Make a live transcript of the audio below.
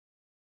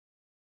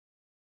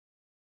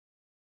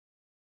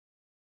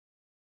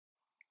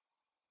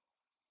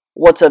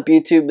What's up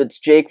YouTube, it's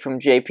Jake from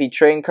JP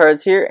Trading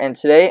Cards here, and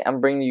today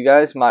I'm bringing you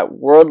guys my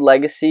World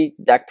Legacy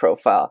deck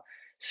profile.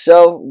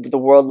 So, the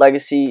World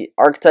Legacy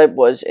archetype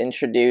was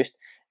introduced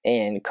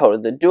in Code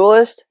of the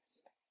Duelist,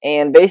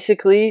 and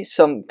basically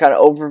some kind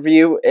of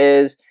overview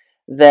is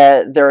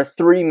that there are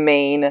three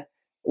main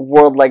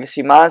World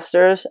Legacy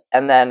monsters,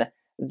 and then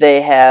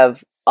they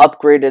have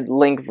upgraded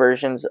Link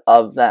versions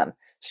of them.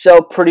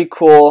 So, pretty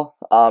cool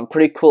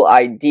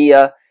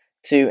idea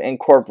to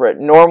incorporate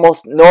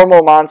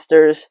normal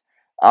monsters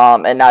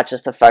and not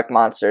just effect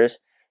monsters.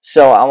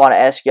 So I want to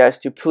ask you guys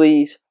to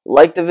please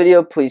like the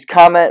video, please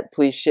comment,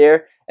 please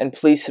share, and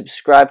please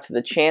subscribe to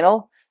the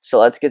channel. So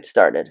let's get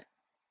started.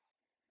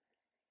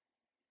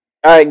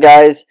 Alright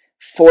guys,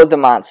 for the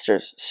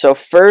monsters. So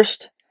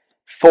first,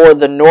 for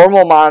the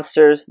normal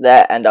monsters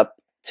that end up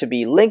to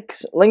be Link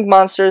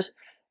monsters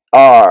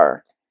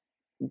are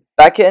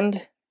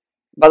beckoned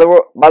by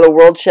the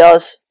World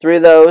Chalice, 3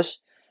 of those.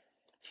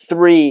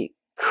 3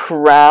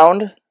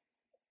 crowned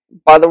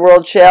by the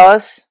World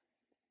Chalice,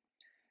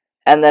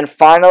 and then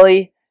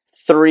finally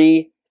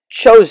 3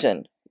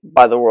 chosen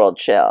by the World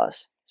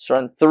Chalice. So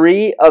run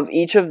 3 of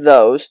each of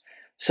those.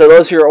 So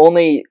those are your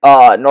only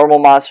normal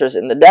monsters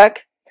in the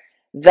deck.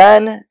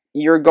 Then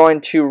you're going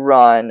to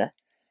run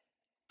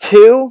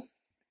 2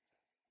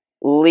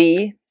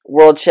 Lee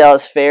World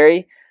Chalice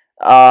Fairy,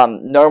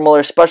 normal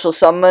or special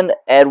summon.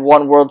 Add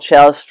 1 World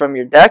Chalice from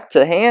your deck to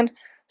the hand.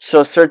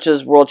 So it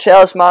searches World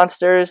Chalice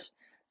monsters.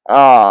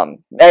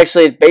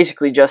 Actually, it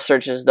basically just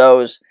searches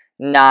those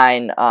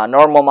 9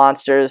 normal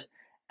monsters.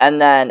 And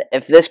then,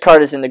 if this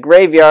card is in the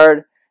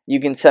graveyard,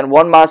 you can send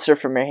 1 monster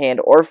from your hand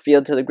or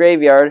field to the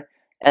graveyard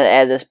and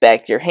add this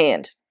back to your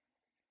hand.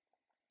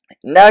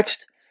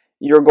 Next,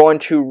 you're going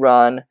to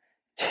run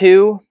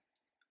 2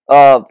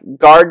 of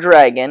Guard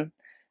Dragon.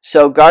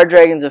 So, Guard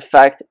Dragon's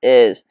effect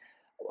is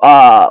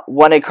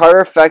when a card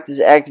or effect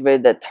is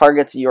activated that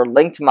targets your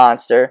linked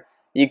monster,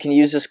 you can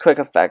use this quick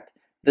effect.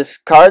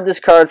 Discard this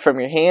card from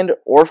your hand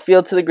or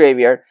field to the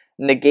graveyard,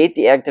 negate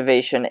the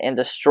activation, and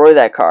destroy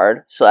that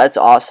card. So that's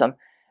awesome.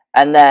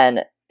 And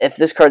then, if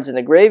this card's in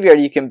the graveyard,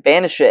 you can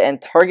banish it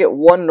and target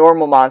 1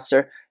 normal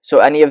monster, so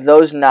any of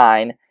those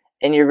 9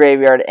 in your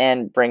graveyard,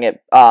 and bring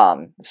it,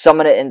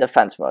 summon it in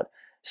defense mode.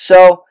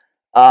 So,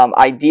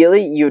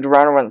 ideally, you'd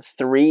run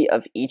 3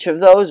 of each of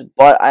those,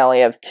 but I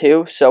only have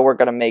 2, so we're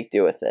going to make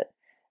do with it.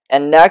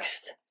 And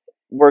next,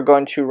 we're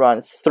going to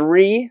run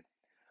 3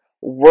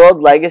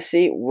 World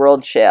Legacy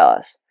World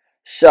Chalice.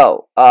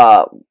 So,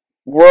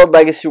 World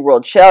Legacy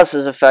World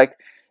Chalice's effect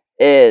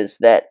is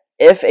that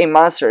if a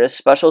monster is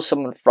special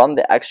summoned from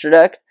the extra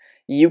deck,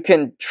 you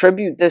can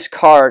tribute this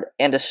card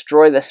and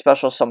destroy the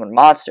special summoned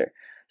monster.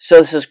 So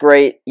this is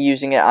great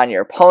using it on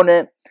your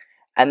opponent.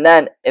 And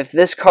then, if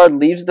this card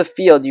leaves the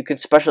field, you can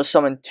special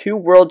summon 2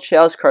 World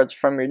Chalice cards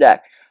from your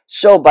deck.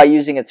 So, by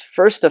using its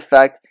first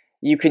effect,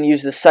 you can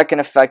use the second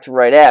effect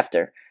right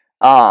after.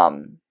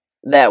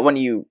 That when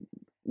you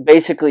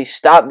basically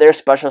stop their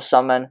special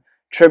summon,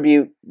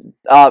 tribute,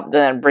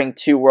 then bring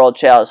 2 World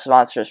Chalice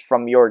monsters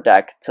from your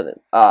deck to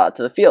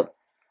the field.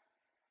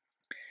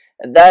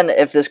 And then,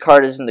 if this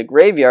card is in the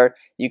graveyard,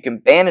 you can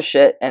banish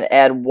it and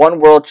add 1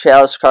 World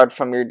Chalice card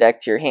from your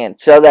deck to your hand.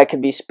 So that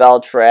could be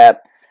Spell,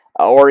 Trap,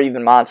 or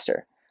even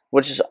Monster,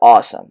 which is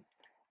awesome.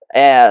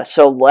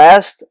 So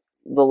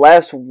the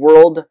last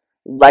World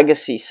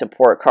Legacy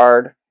support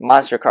card,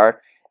 monster card,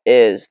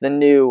 is the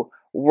new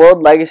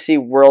World Legacy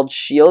World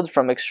Shield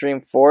from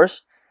Extreme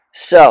Force.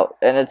 So,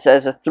 and it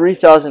says a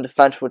 3000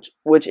 defense,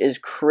 which is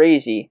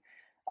crazy.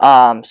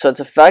 So its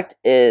effect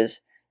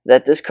is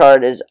that this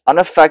card is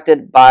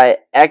unaffected by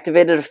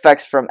activated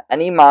effects from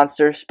any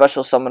monster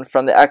special summoned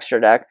from the extra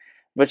deck,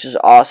 which is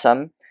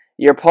awesome.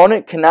 Your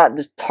opponent cannot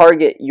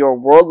target your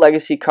World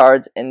Legacy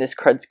cards in this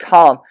card's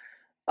column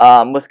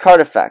with card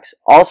effects.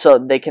 Also,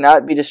 they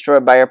cannot be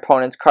destroyed by your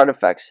opponent's card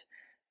effects.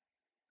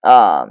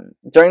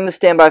 During the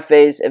standby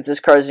phase, if this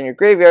card is in your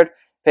graveyard,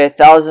 pay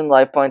 1,000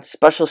 life points,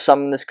 special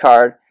summon this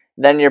card,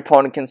 then your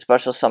opponent can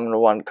special summon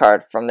 1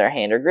 card from their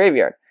hand or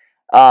graveyard.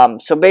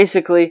 So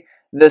basically,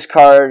 this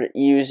card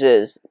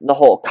uses the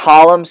whole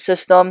column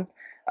system,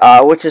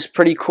 which is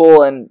pretty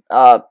cool and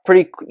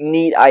pretty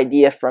neat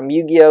idea from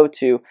Yugioh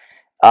to,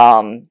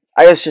 I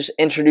guess, just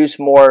introduce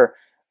more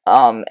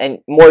and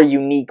more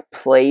unique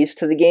plays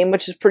to the game,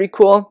 which is pretty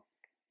cool.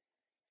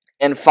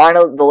 And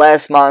finally, the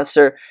last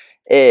monster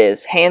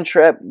is Hand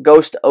Trap,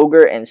 Ghost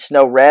Ogre, and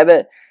Snow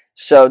Rabbit.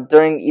 So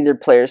during either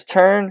player's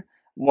turn,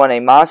 when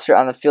a monster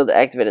on the field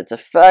activates its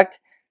effect,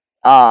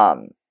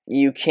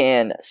 you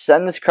can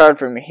send this card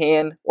from your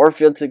hand or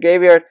field to the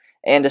graveyard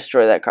and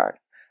destroy that card.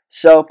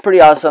 So pretty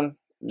awesome.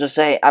 Just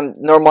say I'm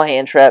normal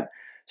Hand Trap.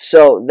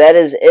 So that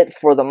is it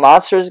for the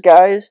monsters,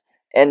 guys.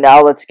 And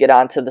now let's get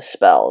on to the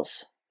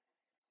spells.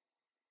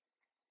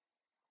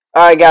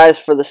 Alright guys,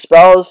 for the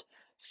spells,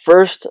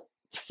 first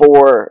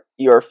for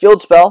your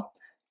field spell,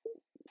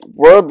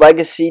 World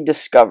Legacy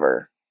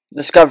Discovery.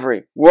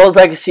 World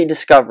Legacy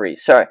Discovery.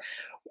 Sorry.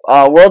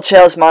 World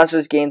Chalice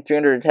monsters gain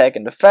 300 attack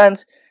and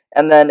defense.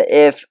 And then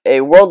if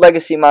a World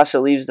Legacy monster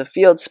leaves the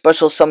field,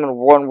 special summon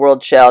one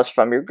World Chalice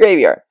from your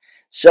graveyard.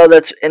 So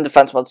that's in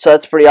defense mode. So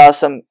that's pretty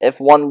awesome. If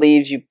one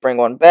leaves, you bring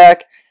one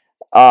back.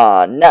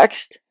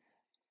 Next,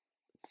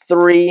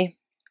 3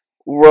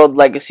 World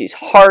Legacy's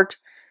Heart.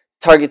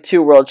 Target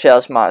 2 World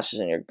Chalice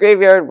monsters in your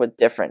graveyard with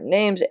different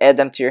names. Add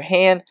them to your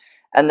hand.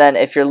 And then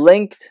if your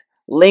linked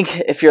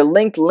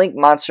link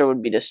monster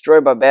would be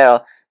destroyed by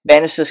battle,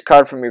 banish this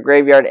card from your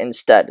graveyard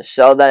instead.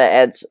 So then it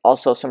adds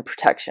also some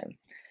protection.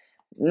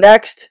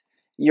 Next,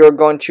 you're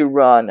going to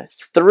run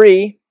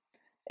 3,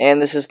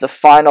 and this is the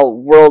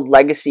final World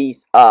Legacy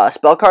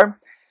spell card.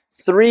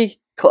 3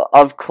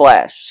 of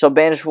Clash. So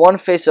banish 1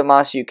 face-up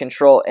monster you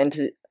control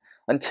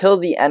until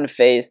the end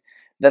phase.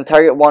 Then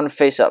target 1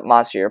 face-up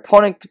monster your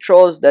opponent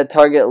controls. That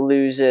target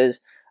loses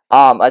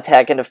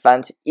attack and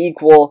defense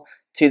equal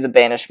to the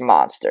banished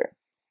monster.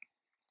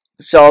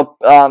 So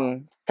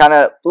kind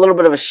of a little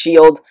bit of a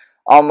shield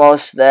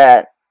almost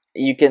that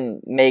you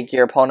can make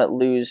your opponent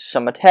lose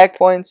some attack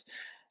points.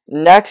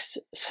 Next,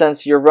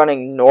 since you're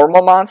running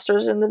normal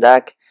monsters in the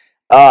deck,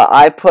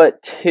 I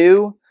put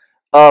 2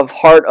 of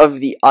Heart of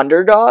the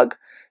Underdog.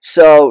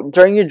 So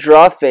during your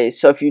draw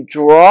phase, so if you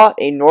draw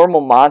a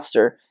normal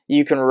monster,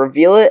 you can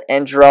reveal it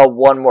and draw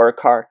 1 more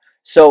card.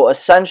 So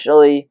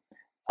essentially,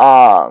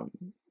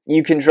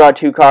 you can draw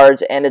 2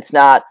 cards, and it's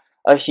not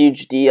a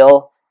huge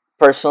deal,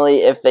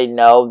 personally, if they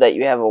know that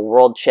you have a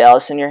World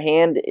Chalice in your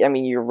hand. I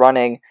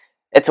mean,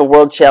 it's a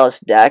World Chalice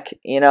deck,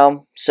 you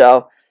know?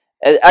 So,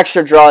 an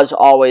extra draw is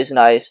always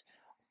nice.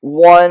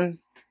 1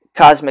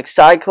 Cosmic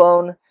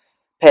Cyclone,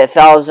 pay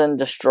 1,000,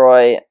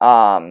 destroy,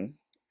 banish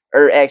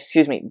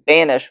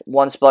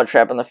 1 spell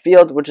trap on the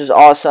field, which is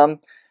awesome.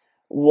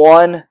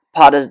 1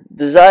 Pot of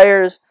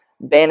Desires,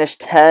 banish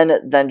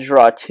 10, then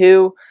draw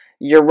 2.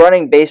 You're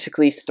running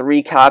basically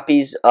 3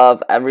 copies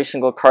of every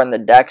single card in the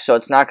deck, so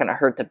it's not going to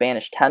hurt to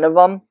banish 10 of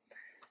them.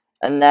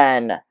 And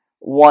then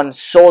 1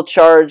 Soul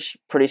Charge,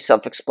 pretty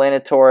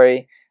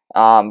self-explanatory.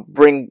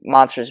 Bring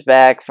monsters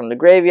back from the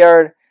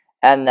graveyard,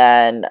 and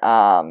then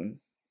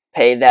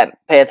pay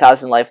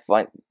 1,000 life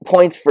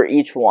points for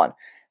each one.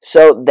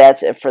 So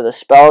that's it for the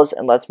spells,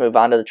 and let's move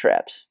on to the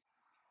traps.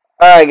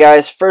 Alright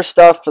guys, first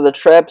off for the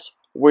traps,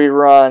 we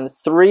run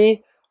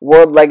 3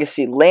 World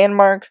Legacy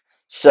Landmark.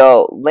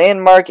 So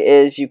Landmark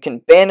is you can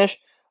banish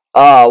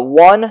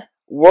 1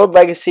 World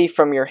Legacy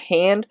from your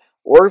hand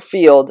or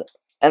field,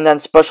 and then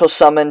special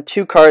summon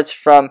 2 cards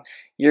from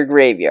your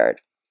graveyard.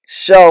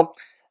 So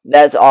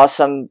that's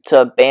awesome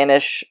to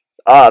banish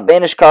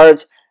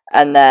cards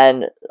and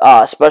then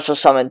special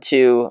summon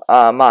 2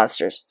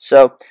 monsters.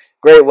 So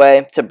great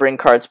way to bring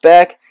cards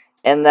back.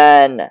 And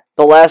then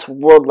the last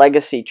World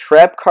Legacy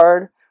trap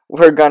card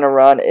we're gonna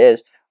run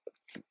is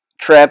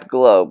Trap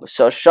Globe.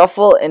 So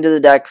shuffle into the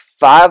deck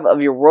 5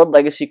 of your World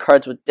Legacy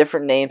cards with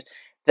different names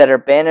that are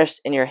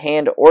banished in your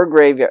hand or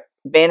graveyard,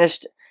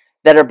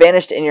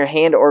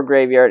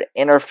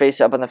 and are face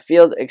up on the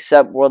field,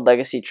 except World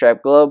Legacy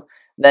Trap Globe.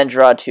 Then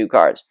draw 2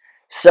 cards.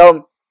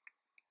 So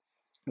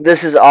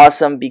this is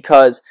awesome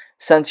because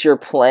since you're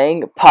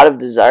playing Pot of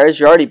Desires,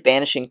 you're already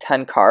banishing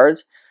 10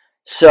 cards.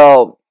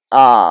 So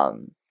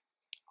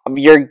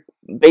you're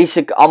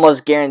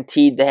almost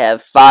guaranteed to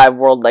have 5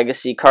 World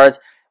Legacy cards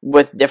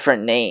with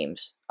different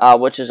names,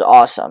 which is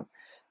awesome.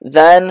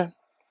 Then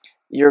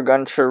you're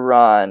going to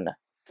run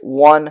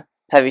 1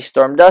 Heavy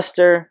Storm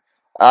Duster,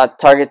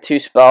 target 2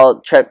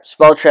 spell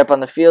trap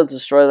on the field,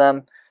 destroy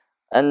them.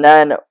 And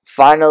then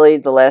finally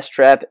the last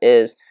trap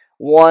is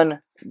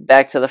 1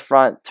 back to the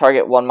front,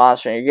 target 1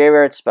 monster in your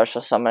graveyard,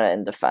 special summon it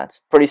in defense.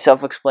 Pretty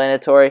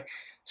self-explanatory.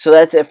 So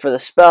that's it for the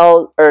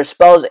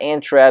spells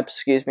and traps,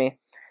 excuse me.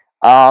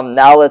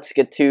 Now let's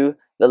get to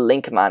the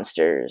Link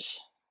monsters.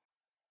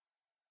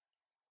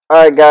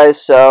 Alright guys,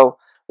 so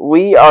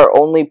we are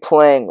only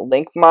playing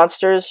Link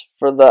monsters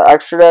for the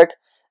extra deck,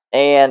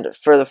 and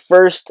for the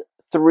first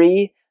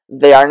 3,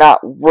 they are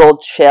not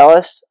World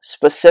Chalice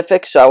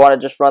specific, so I want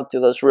to just run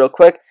through those real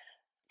quick.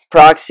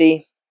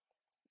 Proxy,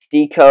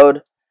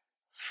 Decode,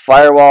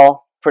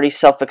 Firewall, pretty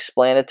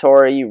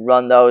self-explanatory. You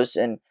run those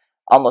in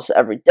almost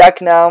every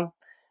deck now.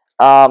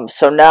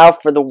 So now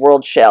for the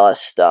World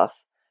Chalice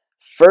stuff.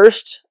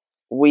 First,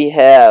 we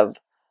have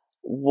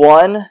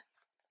 1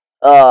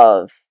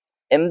 of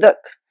Imduk.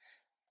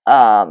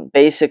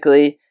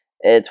 Basically,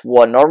 it's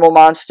 1 normal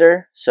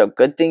monster, so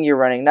good thing you're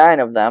running 9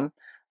 of them.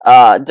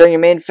 During your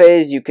main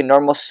phase, you can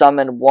normal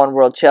summon 1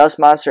 World Chalice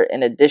monster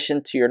in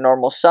addition to your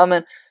normal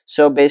summon,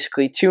 so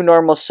basically 2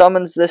 normal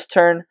summons this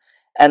turn.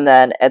 And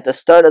then at the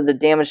start of the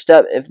damage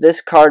step, if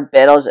this card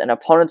battles an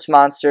opponent's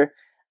monster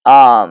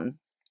that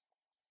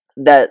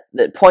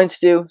points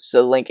to,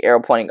 so the link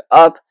arrow pointing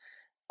up,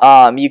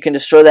 you can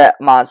destroy that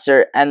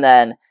monster, and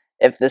then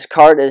if this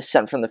card is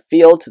sent from the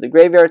field to the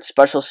graveyard,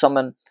 special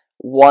summon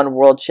 1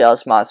 World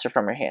Chalice monster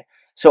from your hand.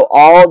 So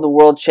all the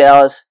World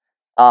Chalice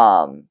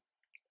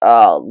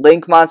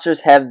Link monsters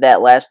have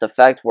that last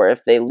effect where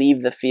if they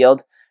leave the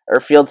field or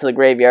field to the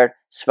graveyard,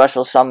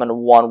 special summon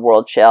 1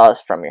 World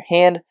Chalice from your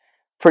hand.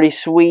 Pretty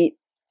sweet.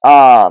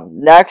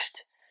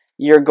 Next,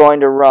 you're going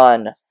to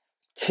run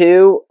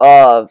 2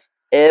 of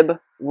Ib,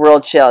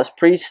 World Chalice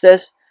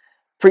Priestess.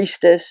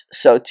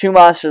 So 2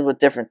 monsters with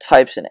different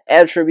types and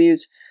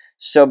attributes.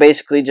 So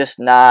basically just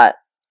not,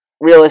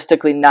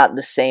 realistically not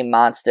the same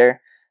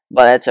monster,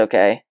 but that's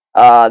okay.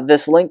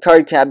 This link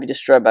card cannot be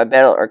destroyed by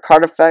battle or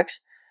card effects.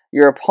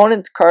 Your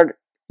opponent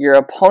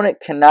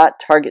cannot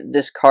target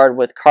this card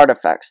with card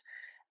effects.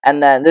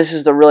 And then this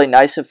is the really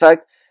nice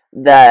effect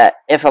that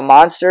if a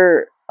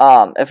monster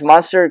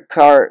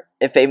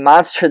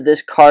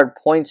this card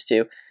points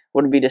to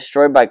would be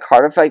destroyed by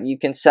card effect, you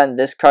can send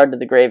this card to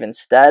the grave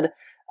instead.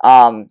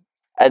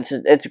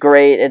 It's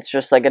great. It's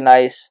just like a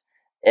nice,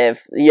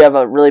 if you have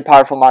a really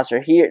powerful monster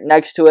here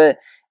next to it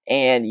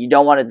and you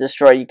don't want to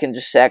destroy, you can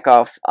just sack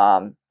off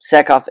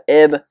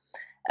Ib,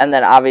 and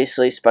then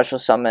obviously special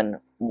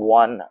summon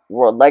 1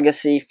 World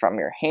Legacy from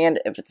your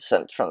hand if it's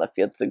sent from the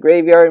field to the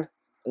graveyard.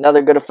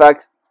 Another good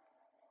effect.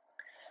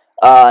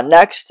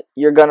 Next,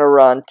 you're gonna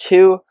run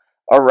 2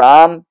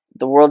 Aram,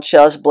 the World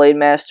Chalice Blade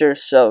Master.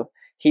 So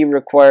he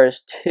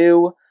requires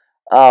 2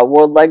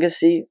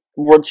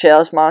 World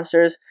Chalice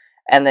monsters,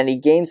 and then he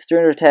gains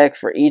 300 attack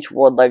for each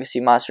World Legacy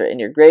monster in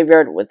your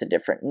graveyard with a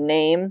different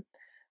name.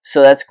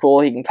 So that's cool.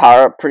 He can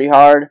power up pretty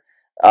hard.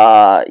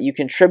 You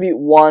contribute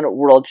 1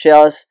 World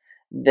Chalice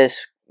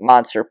this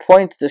card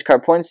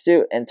points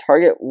to, and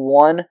target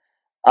 1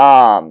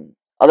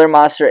 other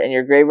monster in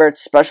your graveyard.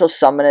 Special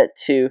summon it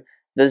to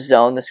the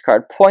zone this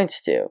card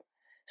points to.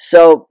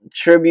 So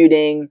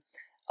tributing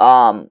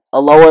a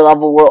lower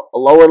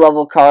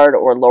level card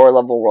or lower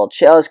level World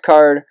Chalice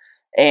card,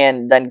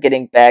 and then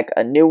getting back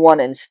a new one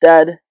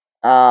instead.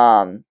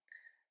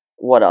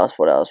 What else?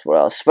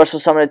 Special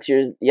summon it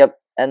to your,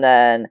 and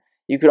then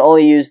you can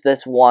only use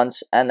this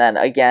once, and then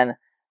again,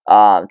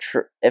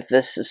 if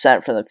this is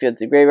sent from the field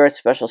to the graveyard,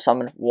 special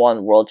summon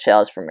 1 World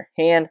Chalice from your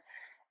hand.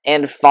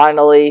 And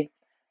finally,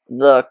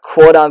 the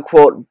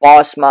quote-unquote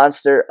boss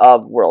monster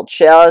of World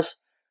Chalice,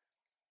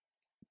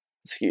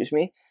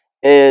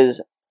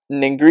 is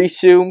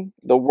Ningirsu,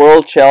 the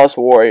World Chalice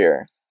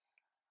Warrior.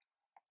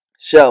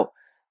 So,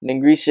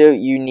 Ningirsu,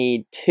 you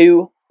need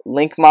 2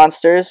 link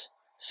monsters.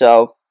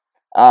 So,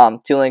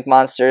 2 link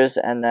monsters,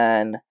 and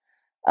then,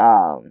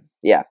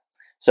 yeah.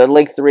 So,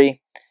 link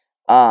 3.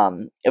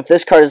 If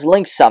this card is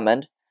link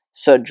summoned,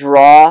 so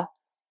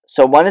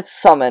when it's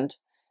summoned,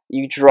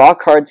 you draw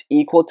cards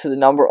equal to the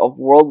number of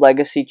World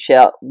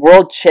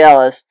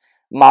Chalice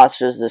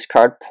monsters this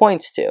card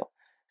points to.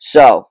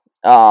 So,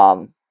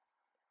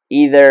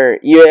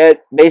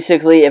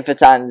 basically, if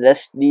it's on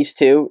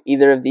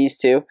either of these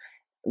two,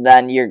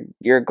 then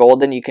you're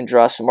golden. You can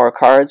draw some more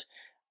cards.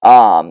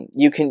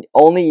 You can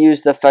only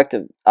use the effect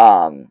of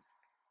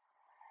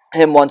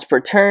him once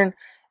per turn,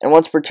 and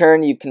once per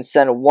turn you can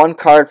send 1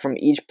 card from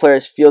each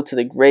player's field to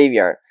the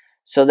graveyard.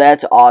 So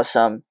that's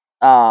awesome.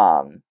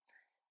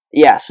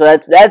 Yeah, so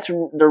that's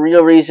the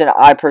real reason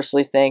I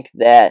personally think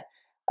that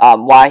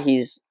why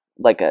he's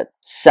like a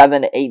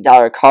 $7 to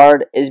 $8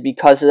 card is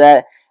because of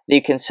that.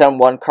 You can send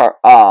 1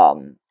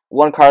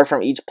 card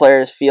from each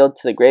player's field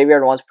to the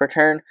graveyard once per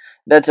turn.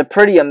 That's a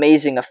pretty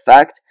amazing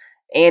effect,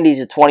 and he's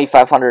a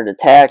 2,500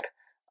 attack.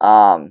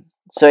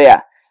 So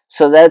yeah,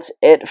 so that's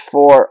it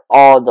for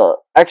all the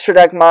extra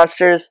deck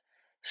monsters.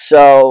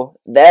 So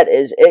that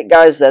is it,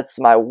 guys. That's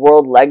my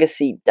World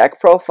Legacy deck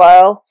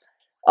profile.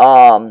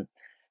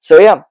 So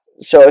yeah.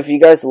 So if you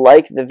guys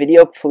like the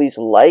video, please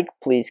like,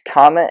 please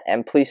comment,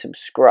 and please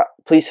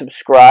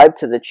subscribe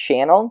to the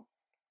channel.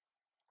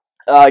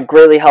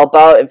 Greatly help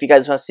out if you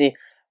guys want to see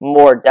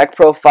more deck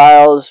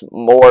profiles,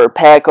 more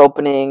pack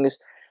openings,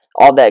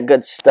 all that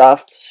good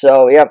stuff.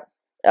 So yeah,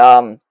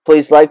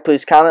 please like,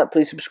 please comment,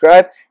 please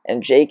subscribe,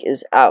 and Jake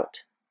is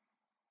out.